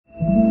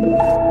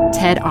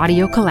TED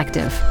Audio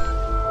Collective.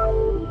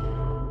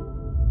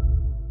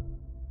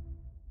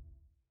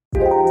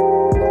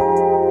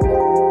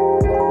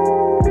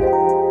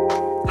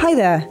 Hi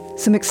there,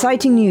 some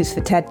exciting news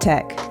for TED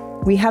Tech.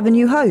 We have a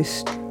new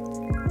host.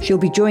 She'll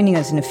be joining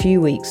us in a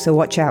few weeks, so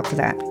watch out for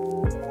that.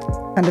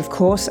 And of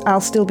course, I'll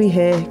still be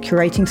here,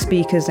 curating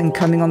speakers and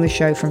coming on the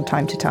show from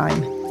time to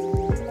time.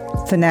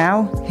 For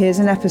now, here's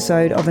an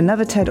episode of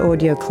another TED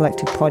Audio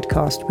Collective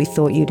podcast we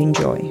thought you'd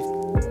enjoy.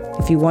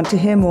 If you want to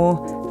hear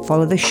more,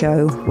 follow the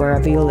show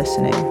wherever you're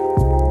listening.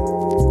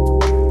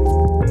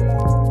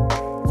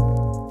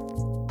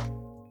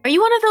 Are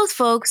you one of those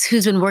folks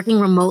who's been working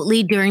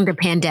remotely during the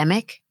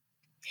pandemic?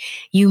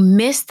 You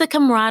miss the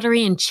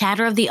camaraderie and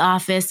chatter of the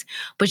office,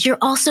 but you're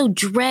also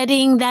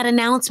dreading that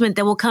announcement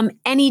that will come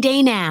any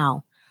day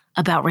now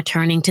about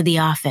returning to the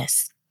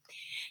office.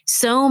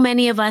 So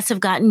many of us have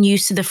gotten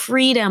used to the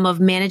freedom of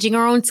managing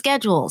our own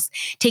schedules,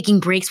 taking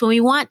breaks when we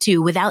want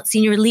to without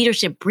senior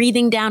leadership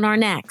breathing down our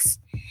necks.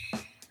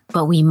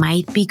 But we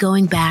might be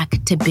going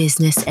back to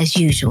business as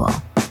usual.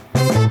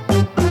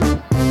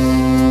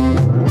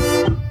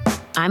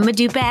 I'm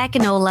Modupe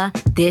Akinola.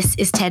 This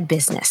is TED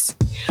Business.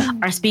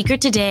 Our speaker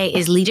today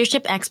is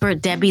leadership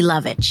expert Debbie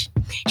Lovich.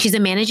 She's a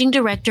managing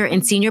director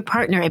and senior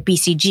partner at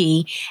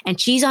BCG, and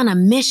she's on a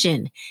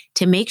mission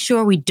to make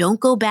sure we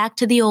don't go back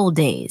to the old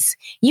days.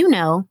 You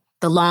know,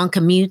 the long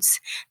commutes,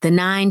 the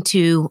 9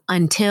 to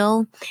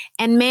until,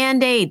 and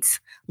mandates,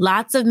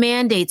 lots of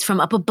mandates from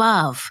up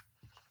above.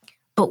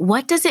 But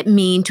what does it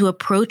mean to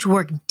approach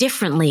work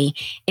differently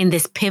in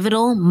this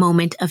pivotal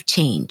moment of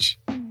change?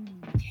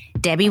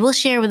 Debbie will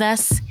share with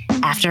us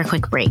after a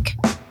quick break.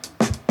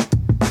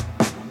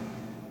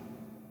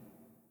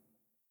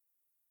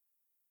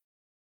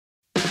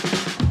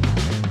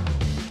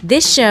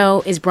 This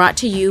show is brought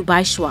to you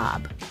by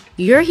Schwab.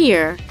 You're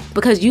here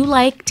because you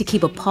like to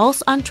keep a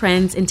pulse on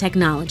trends in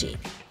technology.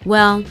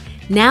 Well,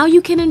 now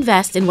you can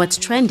invest in what's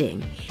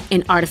trending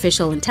in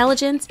artificial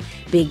intelligence,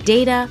 big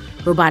data,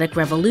 robotic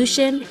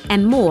revolution,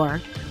 and more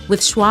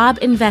with Schwab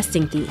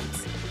Investing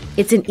Themes.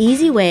 It's an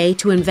easy way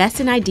to invest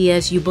in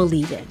ideas you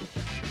believe in.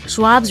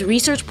 Schwab's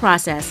research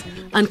process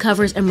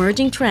uncovers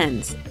emerging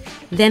trends.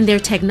 Then their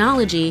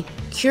technology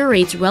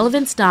curates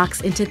relevant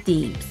stocks into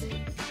themes.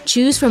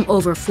 Choose from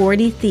over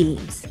 40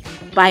 themes.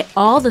 Buy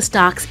all the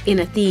stocks in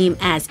a theme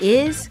as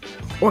is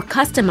or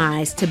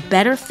customize to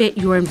better fit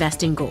your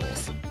investing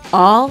goals.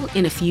 All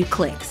in a few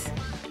clicks.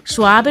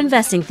 Schwab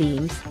Investing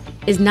Themes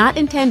is not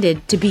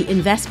intended to be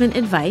investment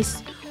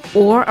advice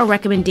or a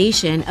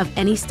recommendation of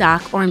any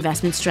stock or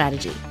investment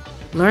strategy.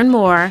 Learn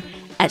more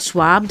at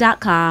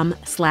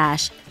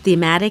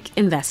schwab.com/thematic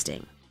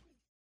investing.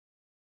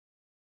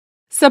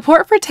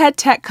 Support for TED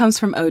Tech comes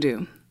from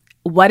Odoo.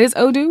 What is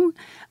Odoo?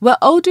 Well,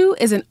 Odoo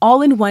is an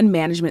all-in-one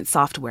management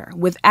software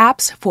with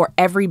apps for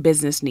every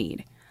business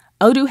need.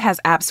 Odoo has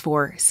apps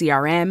for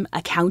CRM,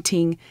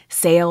 accounting,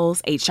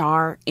 sales,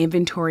 HR,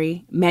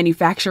 inventory,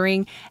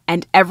 manufacturing,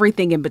 and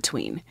everything in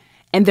between.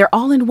 And they're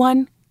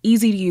all-in-one,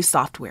 easy-to-use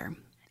software.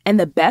 And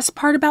the best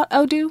part about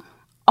Odoo?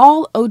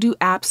 All Odoo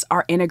apps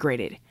are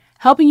integrated,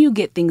 helping you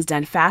get things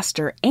done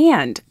faster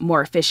and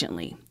more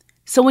efficiently.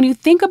 So when you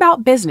think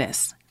about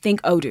business,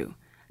 think Odoo.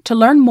 To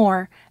learn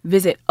more,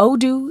 visit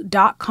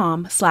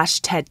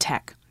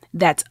odoo.com/TEDTech.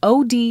 That's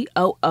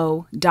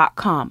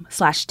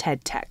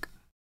odoo.com/TEDTech.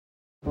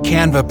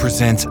 Canva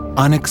presents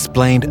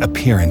Unexplained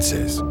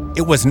Appearances.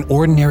 It was an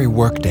ordinary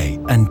workday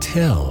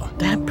until...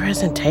 That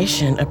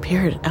presentation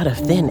appeared out of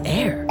thin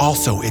air.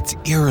 Also, it's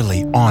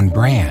eerily on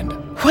brand.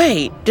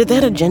 Wait, did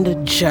that agenda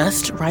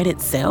just write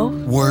itself?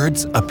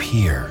 Words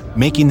appear,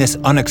 making this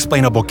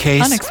unexplainable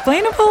case...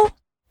 Unexplainable?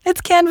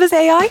 It's Canva's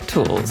AI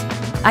tools.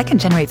 I can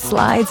generate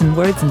slides and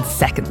words in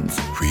seconds.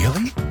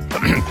 Really?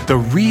 The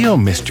real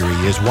mystery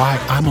is why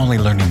I'm only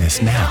learning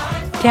this now.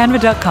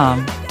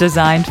 Canva.com,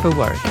 designed for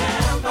work.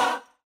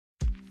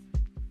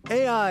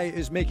 AI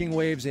is making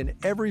waves in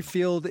every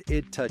field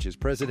it touches.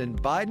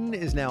 President Biden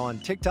is now on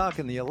TikTok,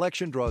 and the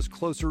election draws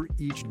closer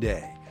each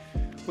day.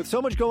 With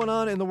so much going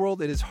on in the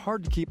world, it is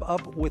hard to keep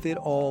up with it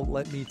all,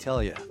 let me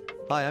tell you.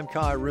 Hi, I'm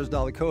Kai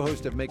Rizdal, the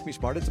co-host of Make Me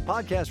Smart. It's a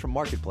podcast from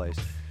Marketplace.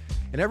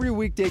 And every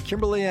weekday,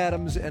 Kimberly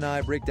Adams and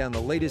I break down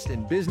the latest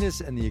in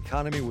business and the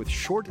economy with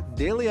short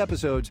daily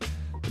episodes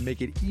to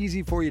make it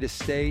easy for you to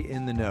stay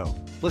in the know.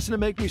 Listen to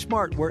Make Me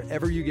Smart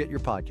wherever you get your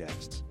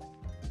podcasts.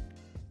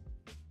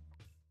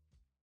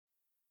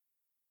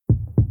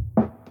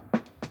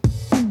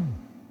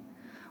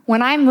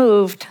 When I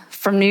moved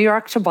from New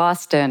York to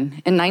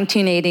Boston in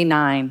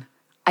 1989,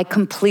 I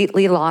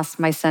completely lost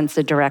my sense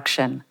of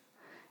direction.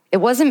 It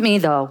wasn't me,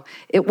 though.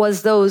 It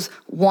was those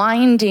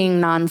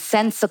winding,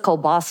 nonsensical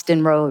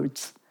Boston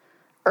roads.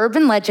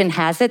 Urban legend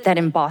has it that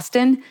in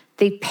Boston,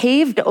 they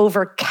paved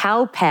over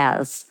cow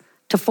paths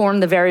to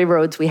form the very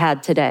roads we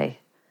had today.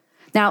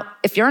 Now,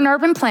 if you're an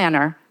urban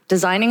planner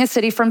designing a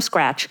city from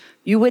scratch,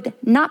 you would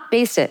not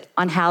base it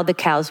on how the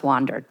cows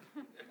wandered.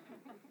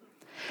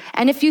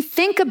 And if you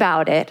think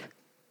about it,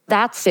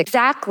 that's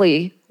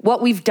exactly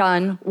what we've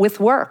done with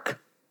work.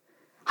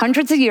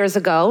 Hundreds of years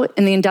ago,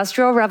 in the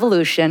Industrial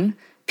Revolution,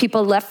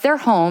 People left their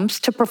homes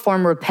to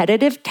perform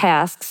repetitive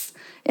tasks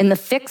in the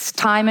fixed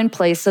time and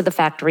place of the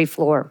factory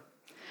floor.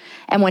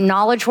 And when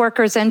knowledge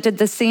workers entered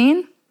the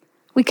scene,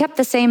 we kept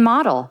the same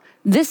model,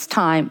 this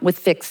time with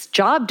fixed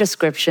job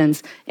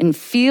descriptions in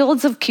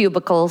fields of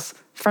cubicles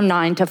from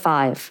 9 to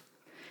 5.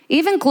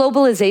 Even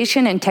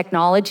globalization and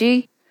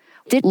technology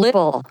did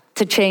little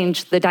to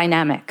change the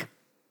dynamic.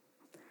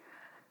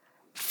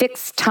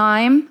 Fixed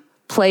time,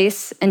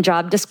 place, and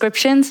job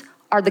descriptions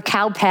are the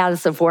cow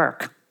paths of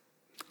work.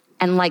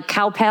 And like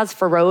cow paths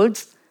for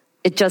roads,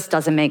 it just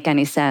doesn't make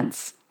any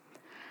sense.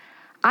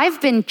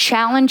 I've been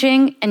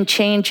challenging and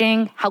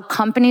changing how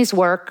companies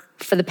work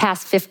for the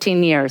past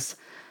 15 years,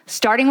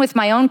 starting with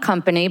my own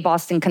company,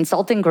 Boston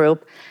Consulting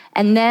Group,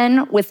 and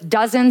then with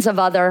dozens of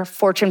other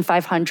Fortune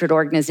 500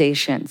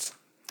 organizations.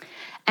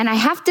 And I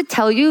have to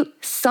tell you,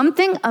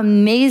 something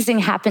amazing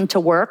happened to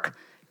work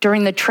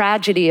during the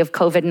tragedy of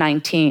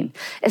COVID-19,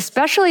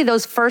 especially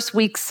those first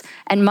weeks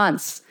and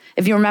months.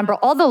 If you remember,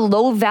 all the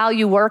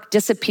low-value work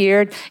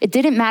disappeared. It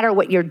didn't matter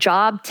what your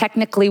job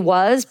technically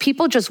was.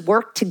 People just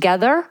worked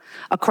together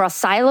across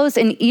silos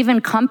and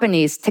even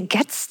companies to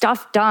get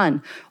stuff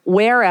done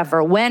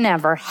wherever,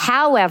 whenever,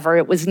 however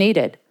it was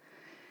needed.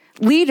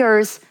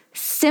 Leaders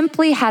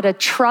simply had to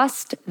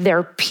trust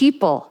their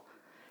people.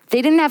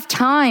 They didn't have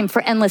time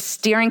for endless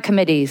steering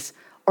committees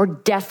or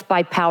death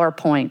by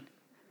PowerPoint.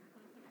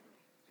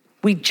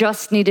 We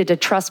just needed to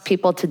trust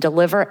people to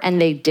deliver,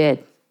 and they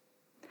did.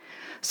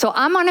 So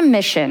I'm on a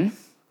mission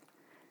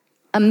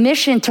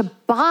to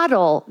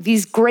bottle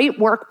these great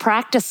work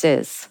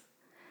practices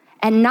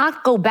and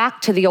not go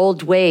back to the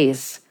old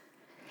ways.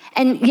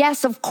 And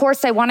yes, of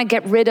course, I want to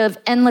get rid of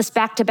endless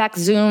back-to-back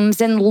Zooms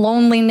and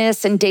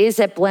loneliness and days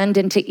that blend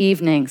into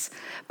evenings.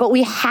 But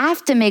we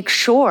have to make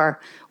sure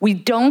we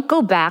don't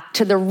go back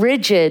to the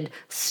rigid,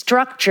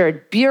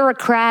 structured,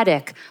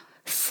 bureaucratic,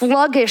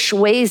 sluggish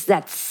ways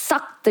that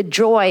suck the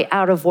joy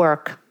out of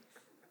work.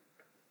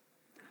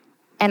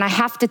 And I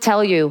have to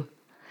tell you,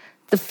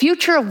 the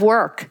future of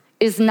work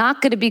is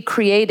not going to be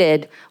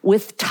created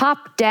with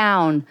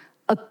top-down,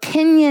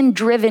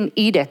 opinion-driven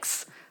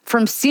edicts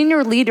from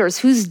senior leaders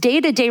whose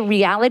day-to-day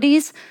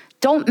realities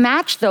don't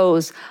match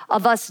those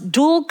of us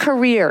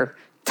dual-career,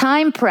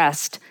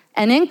 time-pressed,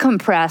 and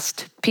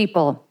income-pressed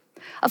people.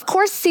 Of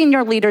course,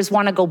 senior leaders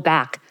want to go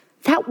back.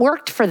 That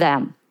worked for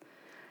them.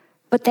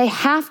 But they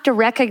have to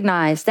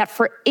recognize that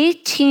for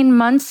 18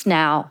 months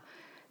now,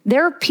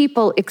 their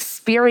people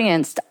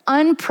experienced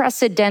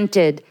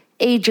unprecedented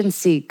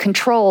agency,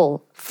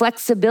 control,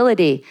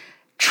 flexibility,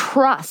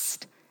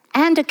 trust,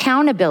 and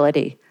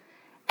accountability.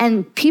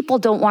 And people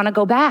don't want to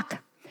go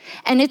back.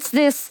 And it's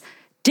this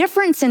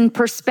difference in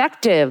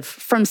perspective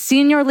from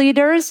senior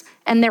leaders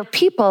and their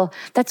people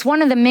that's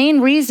one of the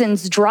main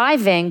reasons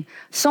driving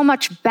so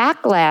much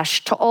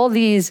backlash to all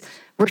these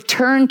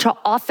return to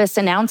office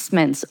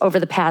announcements over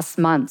the past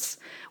months,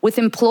 with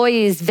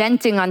employees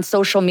venting on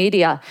social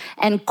media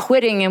and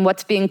quitting in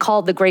what's being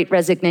called the Great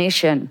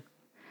Resignation.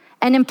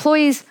 And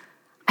employees,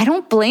 I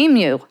don't blame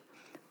you,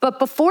 but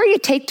before you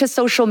take to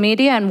social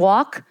media and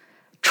walk,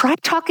 try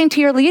talking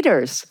to your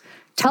leaders.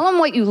 Tell them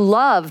what you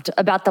loved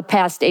about the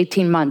past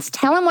 18 months.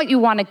 Tell them what you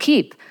want to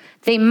keep.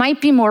 They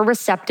might be more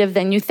receptive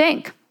than you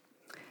think.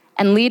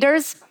 And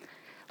leaders,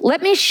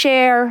 let me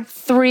share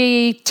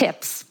 3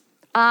 tips.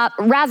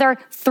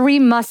 3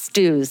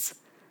 must-dos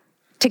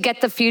to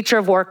get the future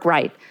of work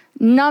right.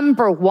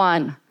 Number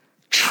 1,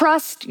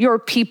 trust your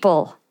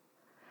people.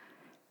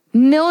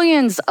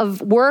 Millions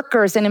of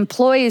workers and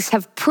employees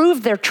have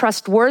proved their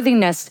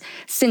trustworthiness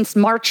since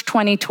March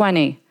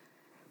 2020.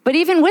 But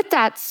even with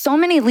that, so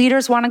many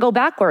leaders want to go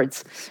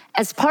backwards.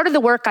 As part of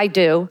the work I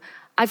do,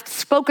 I've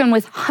spoken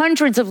with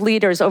hundreds of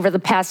leaders over the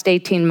past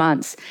 18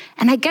 months,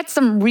 and I get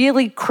some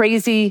really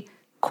crazy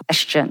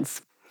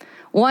questions.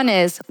 One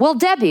is, well,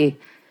 Debbie,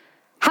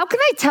 how can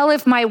I tell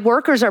if my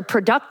workers are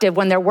productive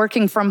when they're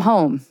working from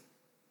home?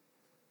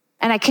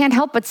 And I can't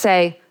help but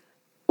say,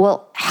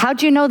 well, how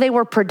do you know they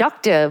were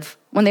productive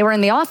when they were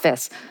in the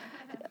office?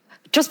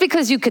 Just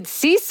because you could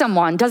see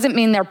someone doesn't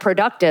mean they're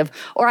productive.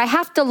 Or I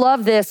have to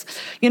love this,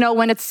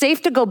 when it's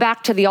safe to go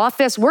back to the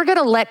office, we're going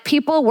to let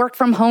people work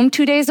from home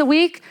 2 days a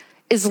week,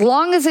 as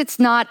long as it's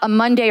not a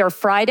Monday or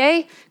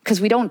Friday, because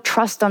we don't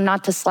trust them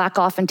not to slack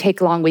off and take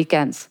long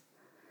weekends.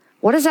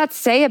 What does that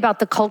say about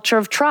the culture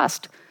of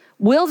trust?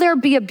 Will there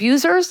be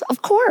abusers?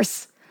 Of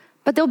course,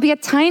 but there'll be a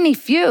tiny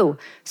few.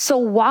 So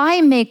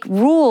why make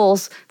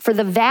rules for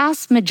the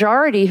vast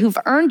majority who've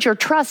earned your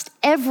trust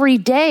every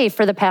day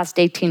for the past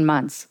 18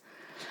 months?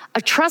 A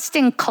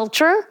trusting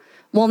culture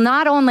will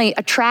not only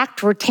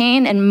attract,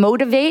 retain, and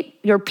motivate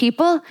your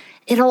people,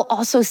 it'll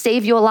also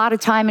save you a lot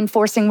of time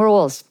enforcing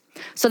rules.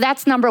 So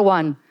that's number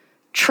 1,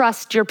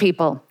 trust your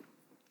people.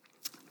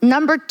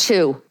 Number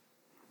 2,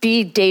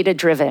 be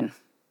data-driven.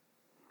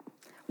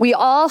 We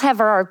all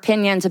have our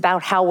opinions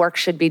about how work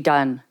should be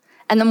done.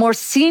 And the more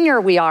senior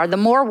we are, the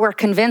more we're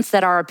convinced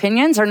that our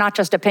opinions are not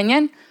just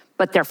opinion,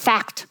 but they're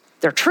fact,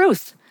 they're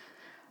truth.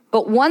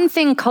 But one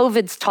thing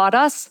COVID's taught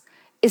us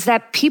is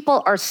that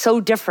people are so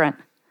different.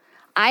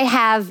 I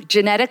have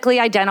genetically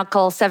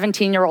identical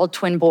 17-year-old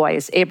twin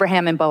boys,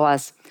 Abraham and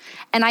Boaz.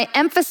 And I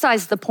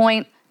emphasize the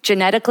point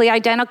genetically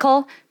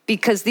identical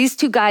because these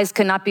two guys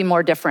cannot be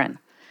more different.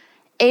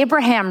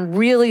 Abraham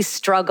really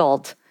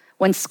struggled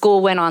when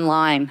school went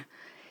online.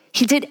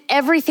 He did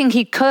everything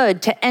he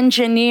could to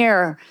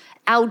engineer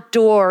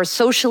outdoor,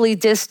 socially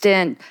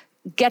distant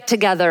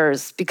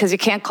get-togethers, because you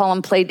can't call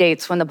them play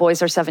dates when the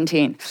boys are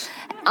 17.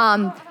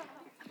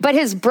 But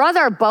his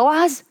brother,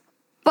 Boaz,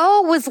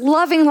 Bo was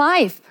loving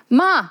life.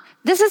 Ma,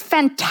 this is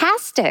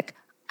fantastic.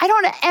 I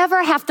don't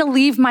ever have to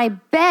leave my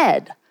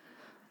bed.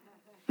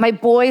 My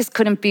boys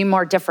couldn't be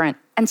more different,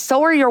 and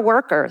so are your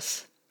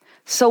workers.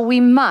 So we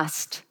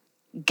must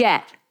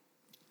get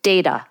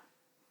data.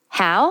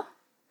 How?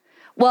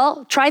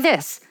 Well, try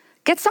this.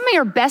 Get some of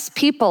your best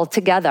people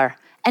together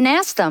and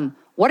ask them,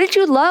 what did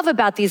you love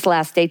about these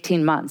last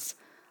 18 months?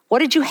 What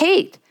did you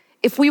hate?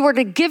 If we were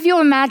to give you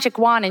a magic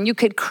wand and you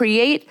could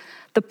create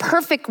the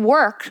perfect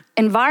work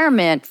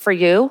environment for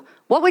you,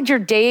 what would your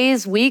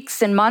days,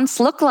 weeks, and months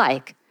look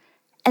like?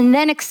 And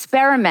then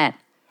experiment.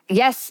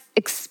 Yes,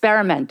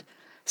 experiment.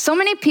 So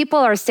many people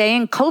are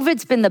saying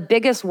COVID's been the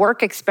biggest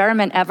work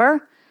experiment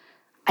ever.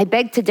 I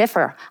beg to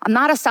differ. I'm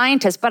not a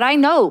scientist, but I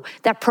know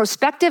that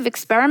prospective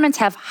experiments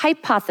have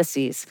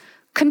hypotheses,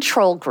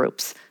 control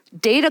groups,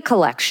 data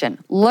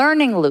collection,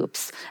 learning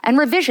loops, and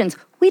revisions.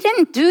 We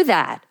didn't do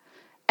that.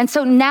 And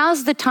so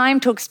now's the time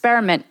to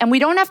experiment. And we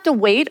don't have to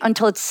wait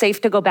until it's safe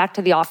to go back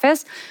to the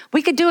office.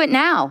 We could do it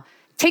now.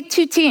 Take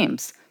two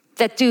teams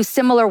that do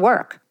similar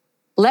work.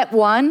 Let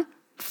one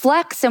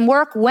flex and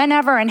work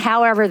whenever and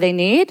however they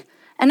need.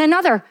 And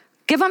another,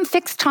 give them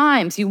fixed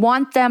times. You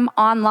want them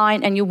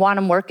online and you want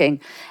them working.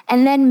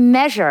 And then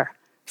measure,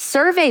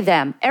 survey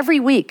them every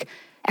week.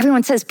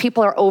 Everyone says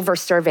people are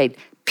over-surveyed.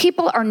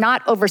 People are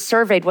not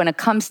over-surveyed when it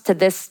comes to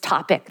this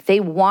topic. They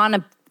want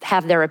to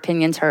have their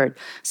opinions heard.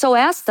 So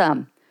ask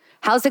them,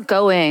 how's it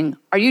going?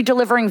 Are you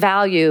delivering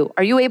value?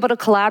 Are you able to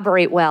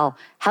collaborate well?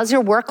 How's your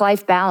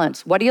work-life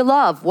balance? What do you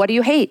love? What do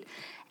you hate?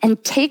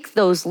 And take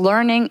those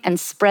learning and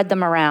spread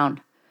them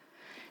around.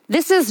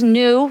 This is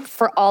new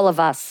for all of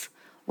us.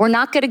 We're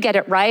not going to get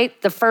it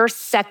right the first,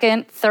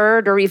 second,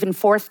 third, or even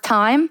fourth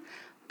time,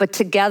 but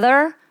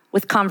together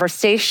with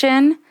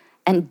conversation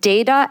and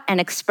data and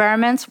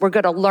experiments, we're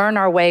going to learn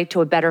our way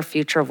to a better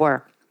future of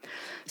work.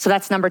 So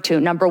that's number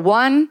two. Number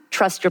one,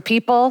 trust your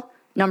people.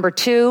 Number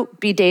two,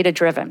 be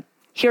data-driven.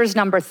 Here's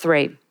number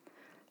three,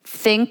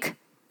 think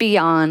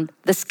beyond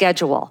the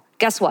schedule.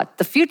 Guess what?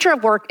 The future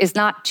of work is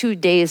not 2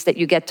 days that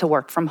you get to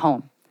work from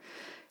home.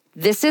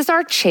 This is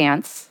our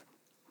chance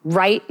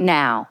right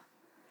now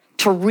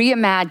to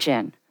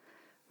reimagine,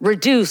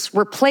 reduce,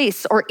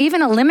 replace, or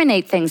even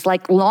eliminate things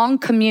like long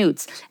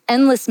commutes,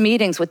 endless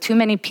meetings with too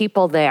many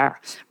people there,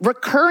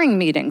 recurring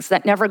meetings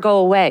that never go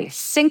away,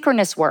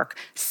 synchronous work,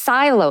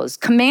 silos,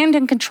 command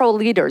and control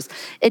leaders,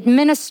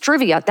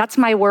 administrivia, that's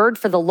my word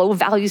for the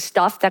low-value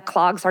stuff that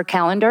clogs our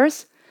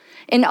calendars.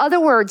 In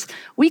other words,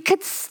 we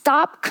could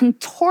stop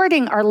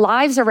contorting our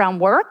lives around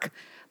work,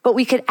 but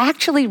we could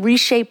actually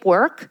reshape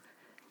work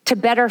to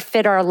better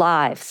fit our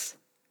lives.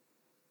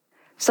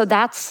 So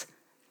that's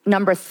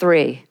number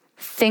three.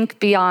 Think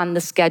beyond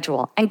the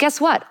schedule. And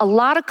guess what? A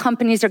lot of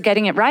companies are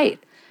getting it right.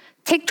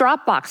 Take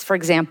Dropbox, for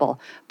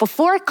example.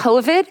 Before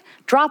COVID,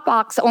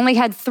 Dropbox only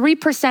had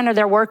 3% of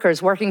their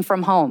workers working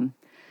from home.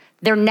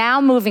 They're now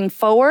moving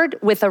forward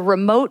with a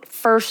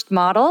remote-first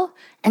model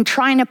and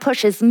trying to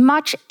push as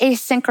much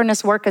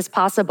asynchronous work as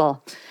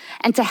possible.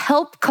 And to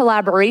help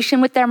collaboration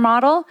with their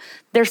model,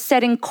 they're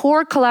setting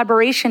core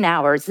collaboration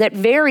hours that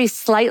vary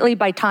slightly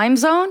by time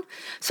zone.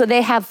 So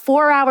they have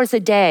 4 hours a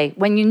day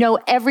when you know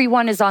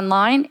everyone is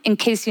online in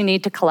case you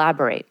need to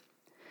collaborate.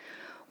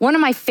 One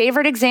of my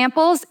favorite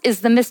examples is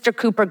the Mr.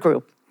 Cooper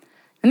Group.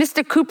 The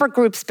Mr. Cooper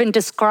Group's been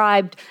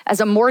described as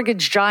a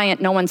mortgage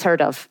giant no one's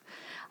heard of.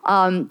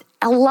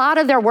 A lot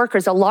of their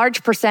workers, a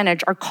large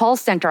percentage, are call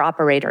center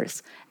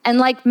operators. And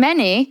like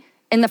many,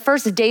 in the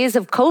first days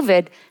of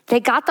COVID, they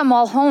got them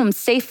all home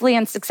safely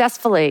and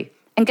successfully.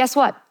 And guess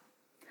what?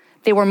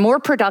 They were more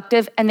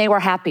productive and they were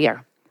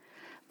happier.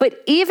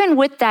 But even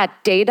with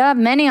that data,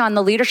 many on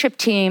the leadership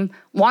team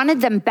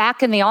wanted them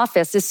back in the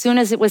office as soon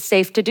as it was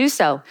safe to do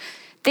so.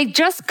 They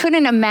just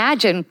couldn't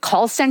imagine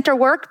call center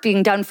work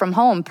being done from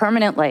home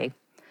permanently.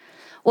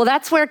 Well,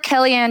 that's where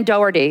Kellyanne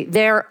Doherty,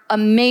 their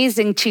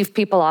amazing chief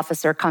people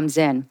officer, comes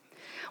in.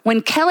 When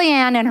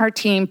Kellyanne and her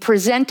team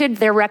presented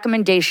their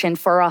recommendation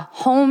for a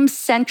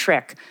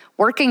home-centric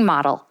working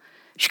model,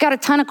 she got a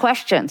ton of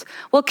questions.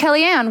 Well,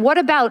 Kellyanne, what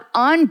about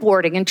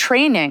onboarding and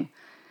training?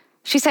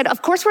 She said,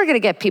 of course we're going to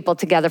get people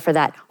together for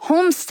that.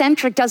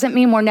 Home-centric doesn't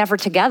mean we're never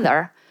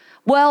together.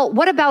 Well,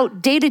 what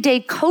about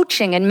day-to-day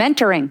coaching and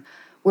mentoring?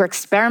 We're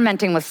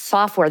experimenting with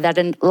software that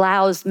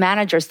allows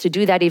managers to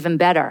do that even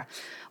better.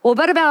 Well,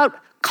 what about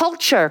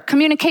culture,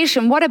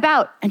 communication, what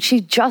about? And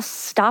she just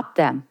stopped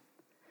them.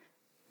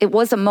 It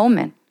was a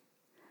moment.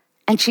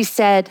 And she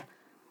said,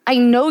 I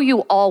know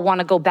you all want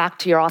to go back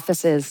to your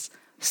offices.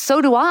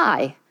 So do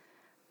I.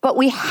 But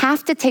we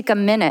have to take a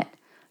minute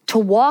to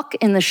walk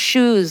in the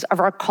shoes of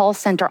our call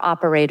center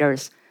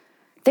operators.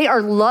 They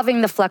are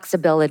loving the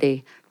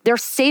flexibility. They're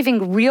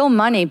saving real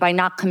money by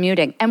not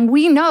commuting. And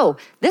we know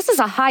this is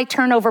a high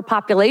turnover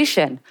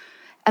population.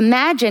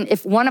 Imagine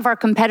if one of our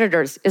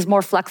competitors is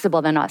more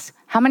flexible than us.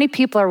 How many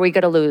people are we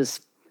going to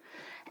lose?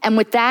 And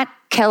with that,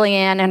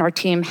 Kellyanne and our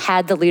team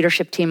had the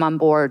leadership team on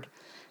board.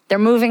 They're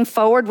moving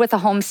forward with a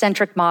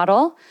home-centric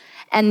model,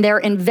 and they're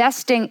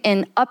investing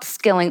in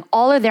upskilling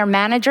all of their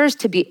managers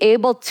to be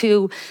able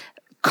to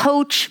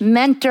coach,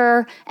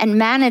 mentor, and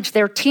manage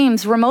their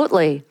teams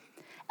remotely.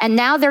 And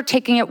now they're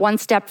taking it one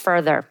step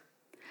further.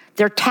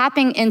 They're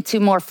tapping into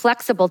more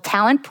flexible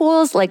talent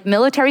pools like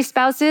military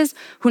spouses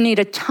who need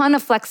a ton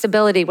of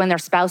flexibility when their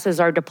spouses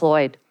are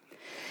deployed.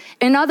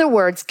 In other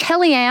words,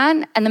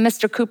 Kellyanne and the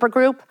Mr. Cooper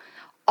Group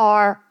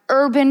are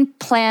urban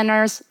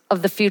planners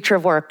of the future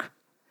of work.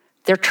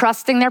 They're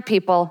trusting their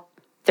people,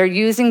 they're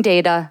using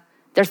data,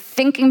 they're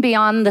thinking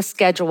beyond the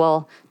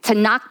schedule to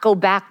not go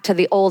back to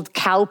the old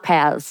cow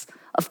paths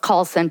of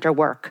call center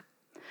work.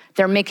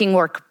 They're making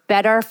work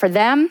better for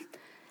them,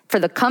 for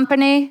the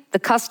company, the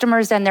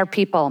customers, and their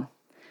people.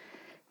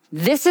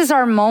 This is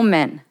our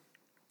moment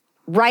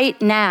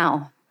right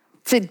now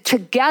to,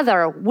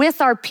 together with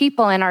our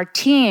people and our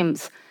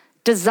teams,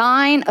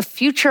 design a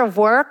future of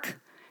work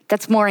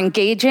that's more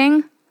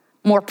engaging,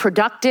 more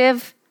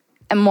productive,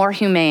 and more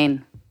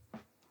humane.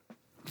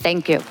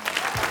 Thank you.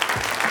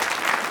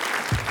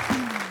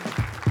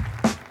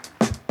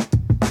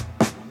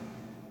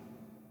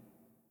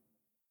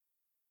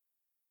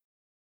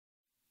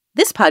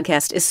 This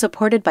podcast is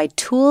supported by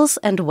Tools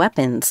and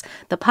Weapons,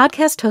 the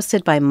podcast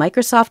hosted by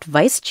Microsoft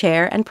Vice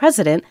Chair and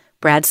President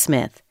Brad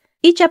Smith.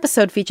 Each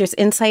episode features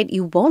insight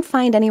you won't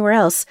find anywhere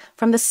else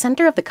from the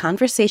center of the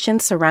conversation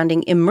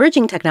surrounding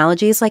emerging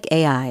technologies like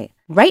AI.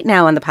 Right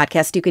now on the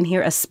podcast, you can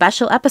hear a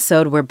special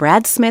episode where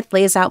Brad Smith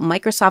lays out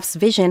Microsoft's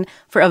vision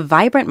for a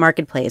vibrant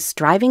marketplace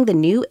driving the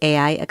new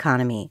AI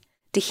economy.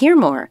 To hear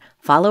more,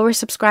 follow or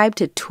subscribe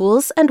to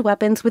Tools and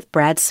Weapons with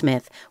Brad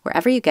Smith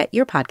wherever you get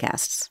your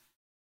podcasts.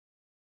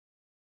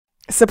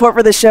 Support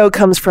for the show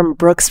comes from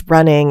Brooks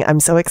Running. I'm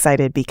so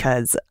excited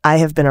because I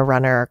have been a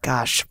runner,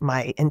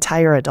 my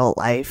entire adult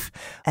life.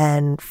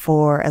 And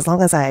for as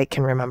long as I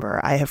can remember,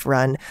 I have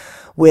run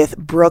with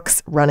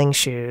Brooks running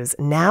shoes.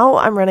 Now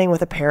I'm running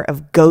with a pair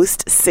of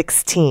Ghost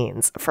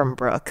 16s from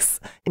Brooks.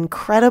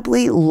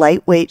 Incredibly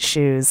lightweight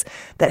shoes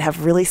that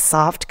have really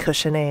soft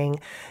cushioning.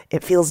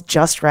 It feels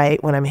just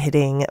right when I'm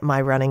hitting my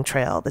running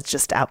trail that's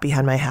just out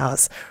behind my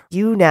house.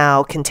 You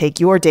now can take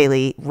your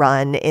daily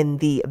run in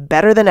the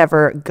better than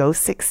ever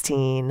Ghost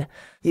 16.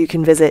 You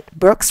can visit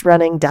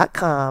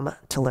brooksrunning.com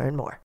to learn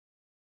more.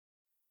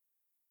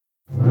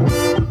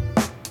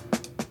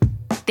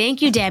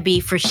 Thank you,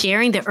 Debbie, for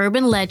sharing the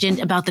urban legend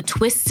about the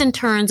twists and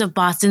turns of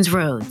Boston's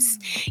roads.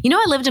 You know,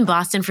 I lived in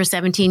Boston for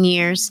 17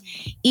 years,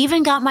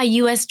 even got my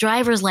U.S.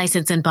 driver's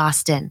license in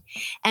Boston.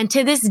 And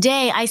to this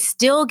day, I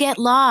still get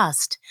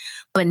lost.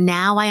 But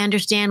now I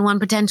understand one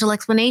potential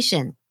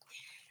explanation: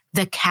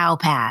 the cow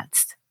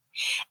paths.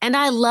 And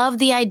I love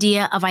the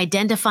idea of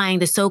identifying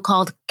the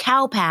so-called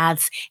cow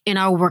paths in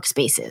our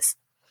workspaces.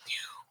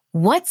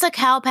 What's a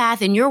cow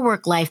path in your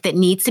work life that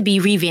needs to be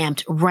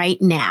revamped right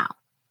now?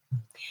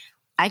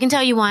 I can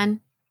tell you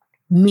one: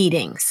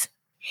 meetings.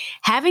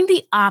 Having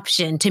the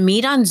option to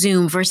meet on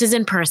Zoom versus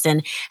in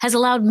person has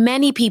allowed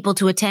many people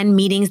to attend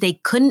meetings they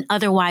couldn't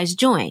otherwise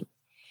join.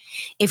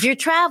 If you're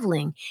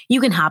traveling, you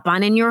can hop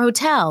on in your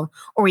hotel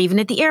or even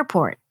at the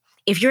airport.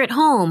 If you're at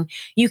home,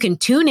 you can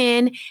tune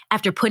in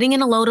after putting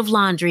in a load of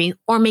laundry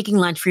or making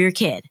lunch for your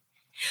kid.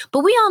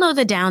 But we all know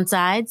the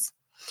downsides.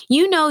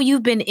 You know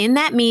you've been in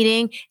that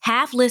meeting,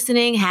 half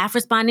listening, half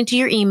responding to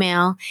your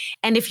email.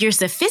 And if you're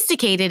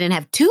sophisticated and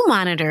have two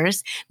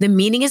monitors, the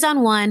meeting is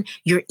on one,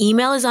 your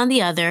email is on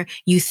the other.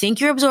 You think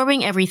you're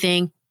absorbing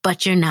everything,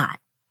 but you're not.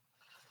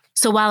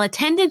 So while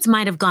attendance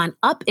might have gone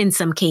up in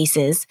some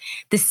cases,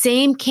 the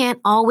same can't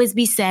always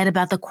be said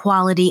about the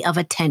quality of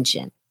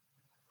attention.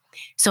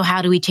 So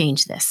how do we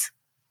change this?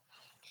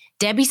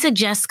 Debbie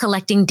suggests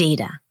collecting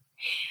data,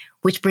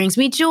 which brings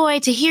me joy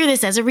to hear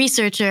this as a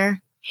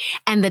researcher.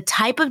 And the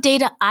type of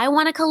data I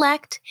want to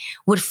collect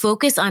would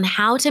focus on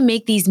how to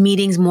make these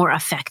meetings more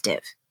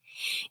effective.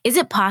 Is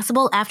it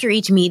possible after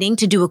each meeting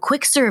to do a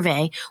quick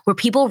survey where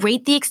people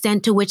rate the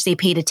extent to which they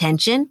paid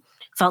attention,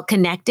 felt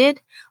connected,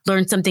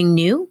 learned something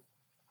new?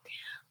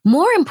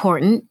 More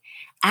important,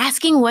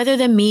 asking whether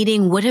the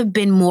meeting would have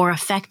been more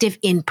effective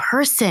in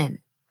person.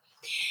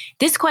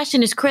 This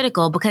question is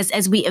critical because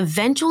as we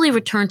eventually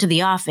return to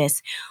the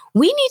office,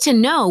 we need to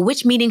know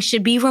which meetings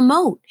should be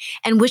remote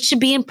and which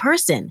should be in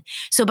person.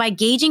 So by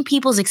gauging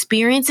people's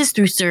experiences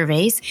through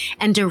surveys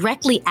and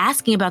directly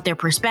asking about their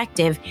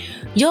perspective,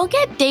 you'll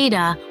get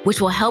data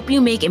which will help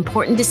you make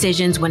important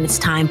decisions when it's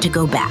time to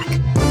go back.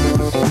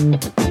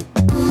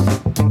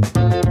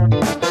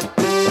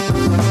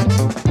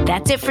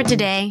 That's it for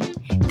today.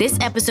 This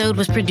episode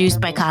was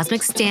produced by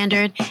Cosmic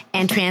Standard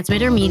and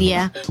Transmitter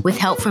Media with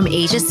help from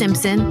Asia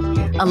Simpson,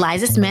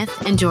 Eliza Smith,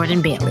 and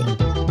Jordan Bailey.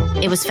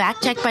 It was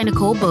fact-checked by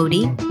Nicole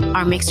Bodie.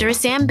 Our mixer is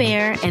Sam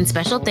Baer, and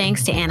special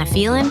thanks to Anna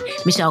Phelan,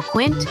 Michelle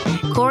Quint,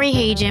 Corey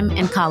Hagem,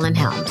 and Colin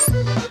Helms.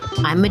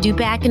 I'm Modupe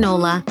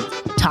Akinola.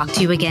 Talk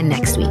to you again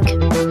next week.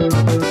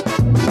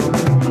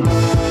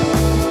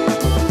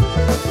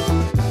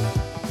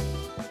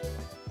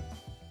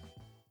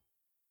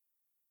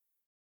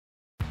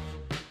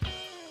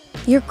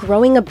 You're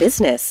growing a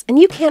business, and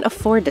you can't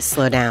afford to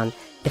slow down.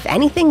 If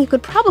anything, you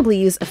could probably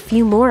use a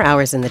few more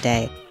hours in the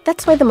day.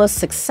 That's why the most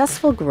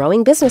successful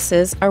growing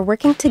businesses are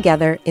working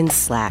together in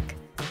Slack.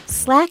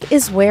 Slack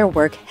is where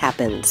work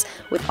happens,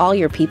 with all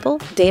your people,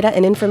 data,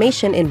 and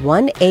information in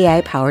one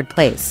AI-powered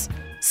place.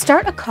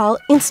 Start a call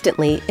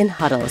instantly in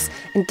huddles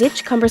and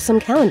ditch cumbersome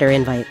calendar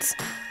invites.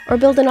 Or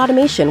build an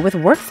automation with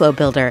Workflow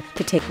Builder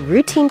to take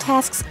routine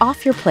tasks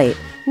off your plate,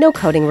 no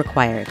coding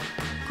required.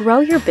 Grow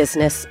your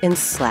business in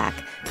Slack.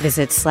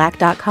 Visit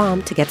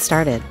slack.com to get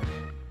started.